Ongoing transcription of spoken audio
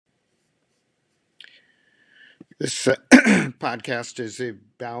This podcast is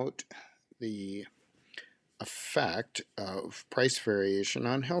about the effect of price variation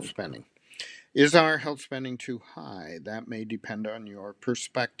on health spending. Is our health spending too high? That may depend on your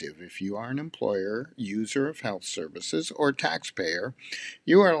perspective. If you are an employer, user of health services, or taxpayer,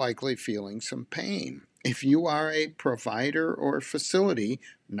 you are likely feeling some pain. If you are a provider or facility,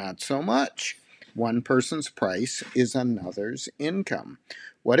 not so much. One person's price is another's income.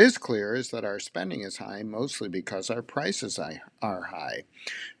 What is clear is that our spending is high mostly because our prices are high,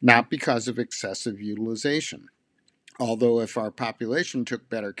 not because of excessive utilization. Although, if our population took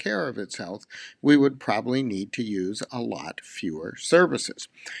better care of its health, we would probably need to use a lot fewer services.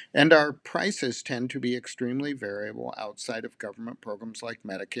 And our prices tend to be extremely variable outside of government programs like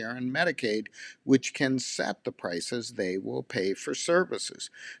Medicare and Medicaid, which can set the prices they will pay for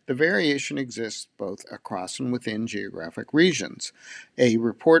services. The variation exists both across and within geographic regions. A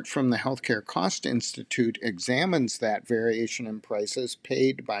report from the Healthcare Cost Institute examines that variation in prices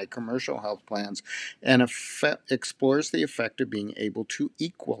paid by commercial health plans and explores the effect of being able to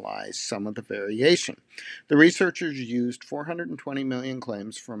equalize some of the variation. The researchers used 420 million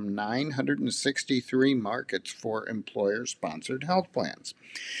claims from 963 markets for employer sponsored health plans.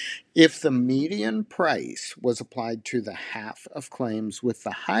 If the median price was applied to the half of claims with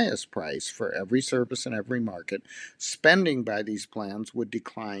the highest price for every service in every market, spending by these plans would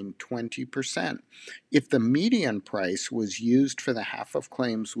decline 20%. If the median price was used for the half of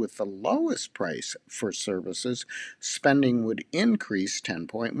claims with the lowest price for services, spending would increase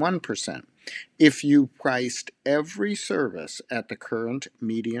 10.1%. If you priced every service at the current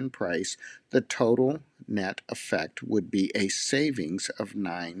median price, the total net effect would be a savings of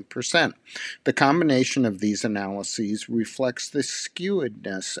 9%. The combination of these analyses reflects the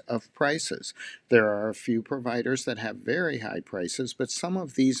skewedness of prices. There are a few providers that have very high prices, but some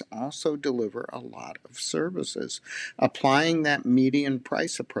of these also deliver a lot of services. Applying that median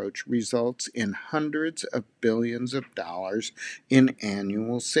price approach results in hundreds of billions of dollars in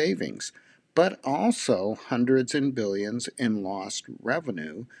annual savings, but also hundreds and billions in lost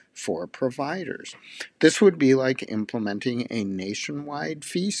revenue for providers. This would be like implementing a nationwide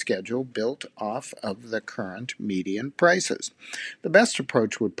fee schedule built off of the current median prices. The best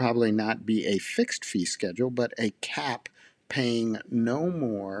approach would probably not be a fixed fee schedule, but a cap paying no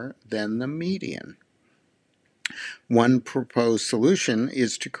more than the median. One proposed solution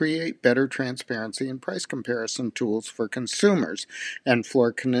is to create better transparency and price comparison tools for consumers and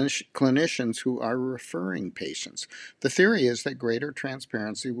for clinicians who are referring patients. The theory is that greater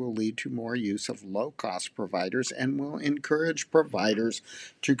transparency will lead to more use of low cost providers and will encourage providers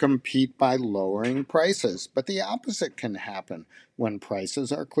to compete by lowering prices. But the opposite can happen. When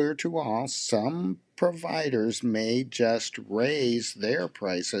prices are clear to all, some providers may just raise their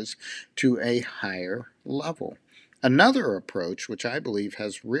prices to a higher level. Another approach, which I believe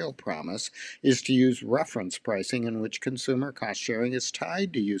has real promise, is to use reference pricing in which consumer cost sharing is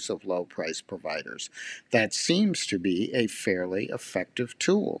tied to use of low price providers. That seems to be a fairly effective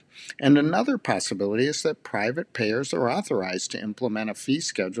tool. And another possibility is that private payers are authorized to implement a fee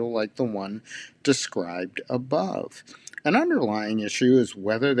schedule like the one described above. An underlying issue is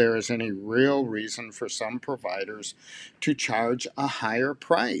whether there is any real reason for some providers to charge a higher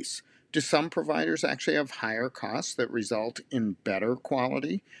price. Do some providers actually have higher costs that result in better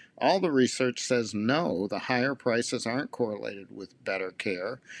quality? All the research says no, the higher prices aren't correlated with better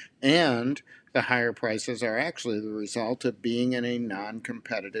care, and the higher prices are actually the result of being in a non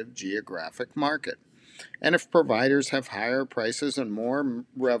competitive geographic market. And if providers have higher prices and more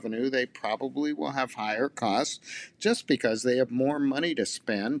revenue, they probably will have higher costs just because they have more money to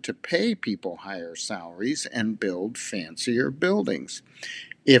spend to pay people higher salaries and build fancier buildings.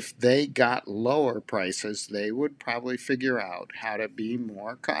 If they got lower prices, they would probably figure out how to be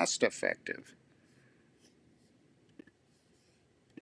more cost effective.